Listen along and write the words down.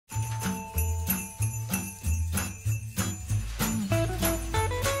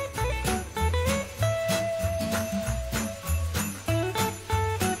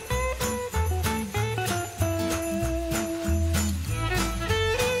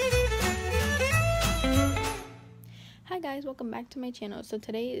guys, welcome back to my channel. So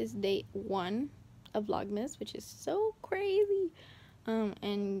today is day 1 of Vlogmas, which is so crazy.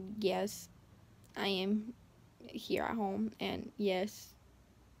 And yes, I am here at home, and yes,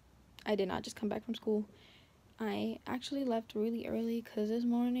 I did not just come back from school. I actually left really early because this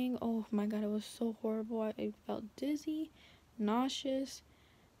morning, oh my god, it was so horrible. I felt dizzy, nauseous,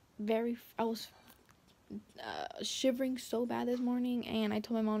 I was shivering so bad this morning, and I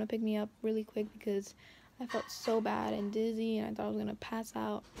told my mom to pick me up really quick because I felt so bad and dizzy and I thought I was gonna pass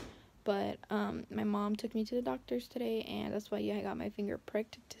out. But my mom took me to the doctor's today, and that's why I got my finger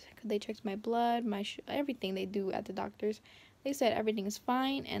pricked. They checked my blood, everything they do at the doctor's. They said everything is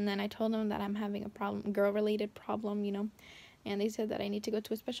fine, and then I told them that I'm having a problem, girl-related problem, you know, and they said that I need to go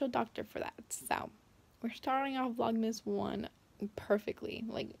to a special doctor for that. So we're starting off Vlogmas 1 perfectly,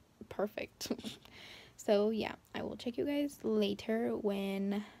 like perfect. So yeah, I will check you guys later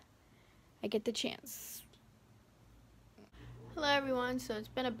when I get the chance. Hello everyone, so it's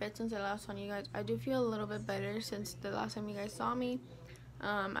been a bit since I last saw you guys. I do feel a little bit better since the last time you guys saw me.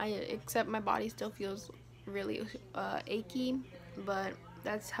 Except my body still feels really achy, but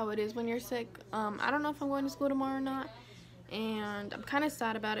that's how it is when you're sick. I don't know if I'm going to school tomorrow or not, and I'm kind of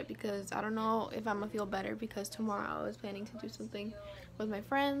sad about it because I don't know if I'm gonna feel better, because tomorrow I was planning to do something with my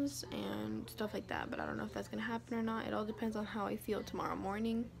friends and stuff like that, but I don't know if that's gonna happen or not. It all depends on how I feel tomorrow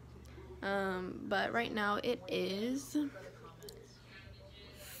morning. But right now it is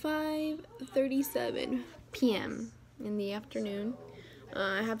 5:37 p.m. in the afternoon.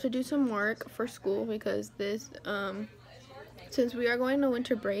 I have to do some work for school because this since we are going to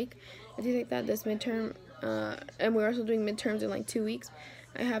winter break, I think that this midterm, and we're also doing midterms in like 2 weeks,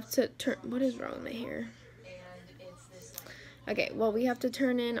 I have to turn, what is wrong with my hair? Okay, well, we have to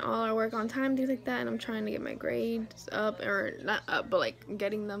turn in all our work on time, things like that, and I'm trying to get my grades up, or not up, but like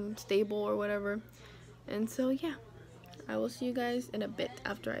getting them stable or whatever. And so yeah, I will see you guys in a bit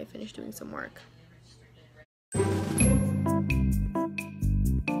after I finish doing some work.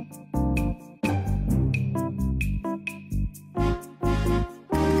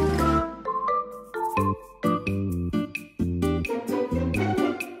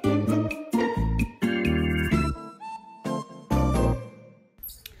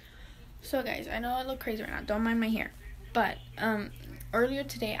 So guys, I know I look crazy right now, don't mind my hair, but earlier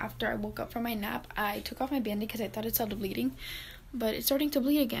today after I woke up from my nap, I took off my band-aid because I thought it stopped bleeding, but it's starting to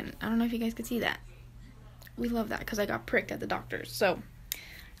bleed again. I don't know if you guys could see that. We love that because I got pricked at the doctor's. So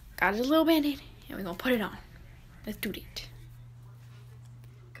got a little band-aid and we're gonna put it on. Let's do it.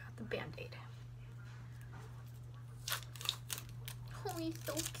 Got the band-aid. Oh, he's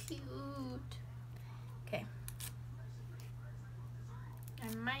so cute. Okay.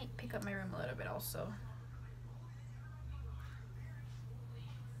 I might pick up my room a little bit also.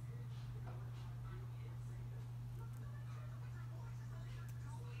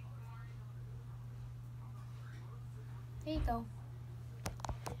 There you go.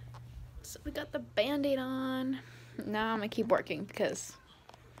 So we got the band-aid on. Now I'm gonna keep working because,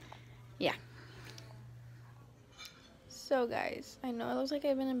 yeah. So guys, I know it looks like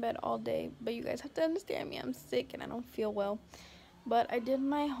I've been in bed all day, but you guys have to understand me. I'm sick and I don't feel well. But I did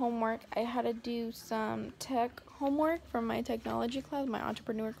my homework. I had to do some tech homework from my technology class, my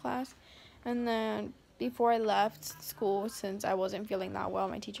entrepreneur class. And then before I left school, since I wasn't feeling that well,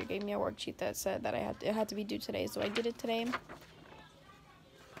 my teacher gave me a worksheet that said that it had to be due today. So I did it today,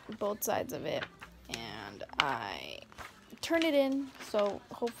 both sides of it, and I turned it in. So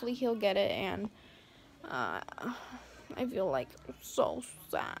hopefully he'll get it. And I feel like so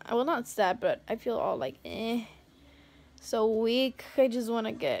sad. Well, not sad, but I feel all like so weak. I just want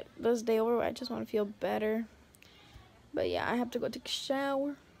to get this day over. I just want to feel better. But yeah, I have to go take a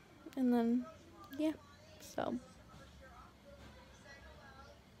shower, and then yeah.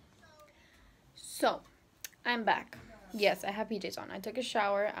 So I'm back. Yes, I have PJs on. I took a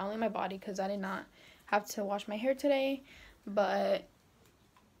shower. I only my body because I did not have to wash my hair today, but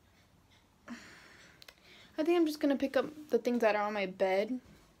I think I'm just gonna pick up the things that are on my bed.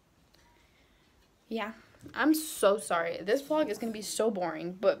 Yeah, I'm so sorry. This vlog is gonna be so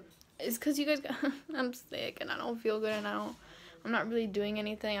boring, but it's because you guys I'm sick and I don't feel good, and I'm not really doing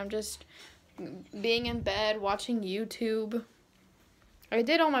anything. I'm just being in bed watching YouTube. I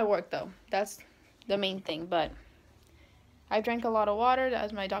did all my work though. That's the main thing, but I drank a lot of water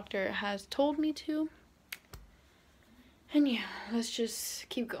as my doctor has told me to. And yeah, let's just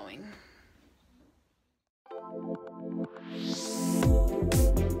keep going.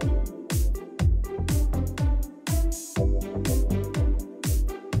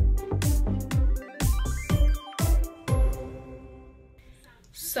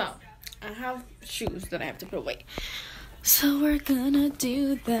 So I have shoes that I have to put away. So we're gonna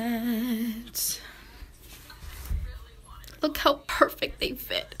do that. Look how perfect they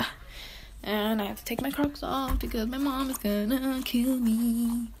fit. And I have to take my Crocs off because my mom is gonna kill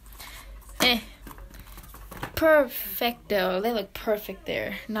me. Perfecto. They look perfect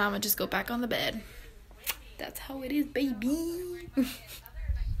there. Now I'm gonna just go back on the bed. That's how it is, baby.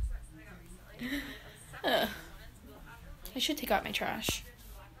 I should take out my trash.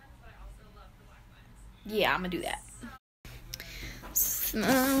 Yeah, I'm gonna do that. So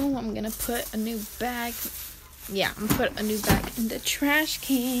I'm gonna put a new bag. Yeah, I'm gonna put a new bag in the trash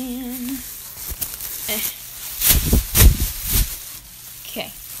can.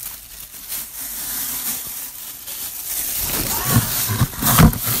 Okay.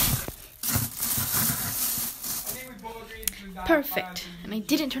 Perfect. And I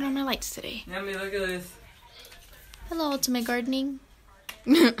didn't turn on my lights today. Naomi, look at this. Hello, Ultimate Gardening.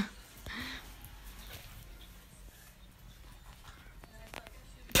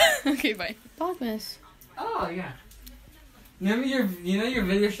 Okay, bye. VLOGMAS. Oh, yeah. Naomi, your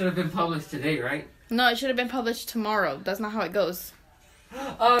video should have been published today, right? No, it should have been published tomorrow. That's not how it goes.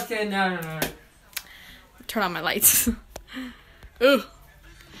 Okay, no. Turn on my lights. Ugh.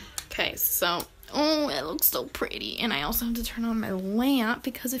 Okay, so, oh, it looks so pretty. And I also have to turn on my lamp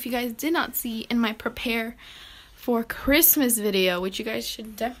because if you guys did not see in my prepare for Christmas video, which you guys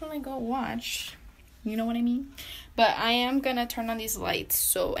should definitely go watch, you know what I mean? But I am gonna turn on these lights,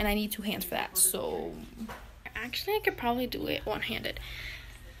 so, and I need 2 hands for that, so actually I could probably do it one-handed.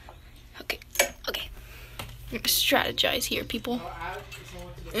 Okay. I'm gonna strategize here, people.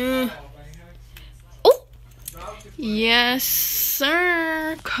 Oh! Yes,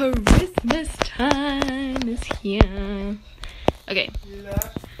 sir! Christmas time is here. Okay.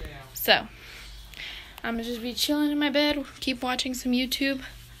 So, I'm gonna just be chilling in my bed, keep watching some YouTube.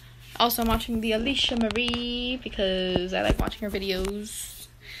 Also, I'm watching the Alicia Marie because I like watching her videos.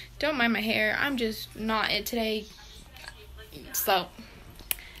 Don't mind my hair. I'm just not it today. So,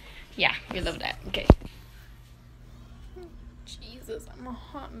 yeah, we love that. Okay. Jesus, I'm a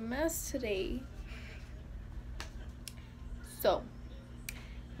hot mess today. So,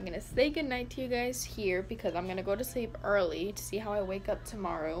 I'm going to say goodnight to you guys here because I'm going to go to sleep early to see how I wake up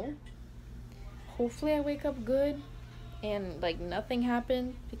tomorrow. Hopefully, I wake up good. And like nothing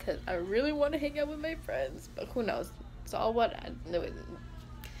happened because I really want to hang out with my friends, but who knows? It's all what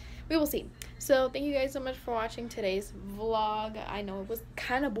we will see. So thank you guys so much for watching today's vlog. I know it was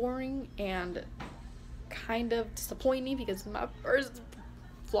kind of boring and kind of disappointing because it's my first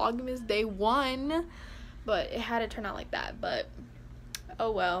Vlogmas day 1, but it had to turn out like that. But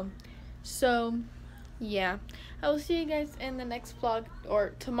oh well. So yeah, I will see you guys in the next vlog,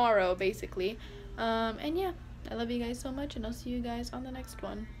 or tomorrow basically. And yeah, I love you guys so much, and I'll see you guys on the next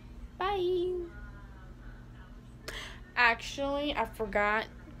one. Bye! Actually, I forgot.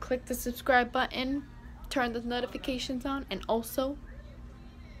 Click the subscribe button, turn the notifications on, and also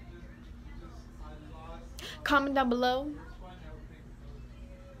comment down below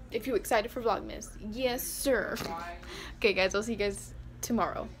if you're excited for Vlogmas. Yes, sir. Okay, guys, I'll see you guys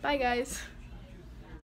tomorrow. Bye, guys.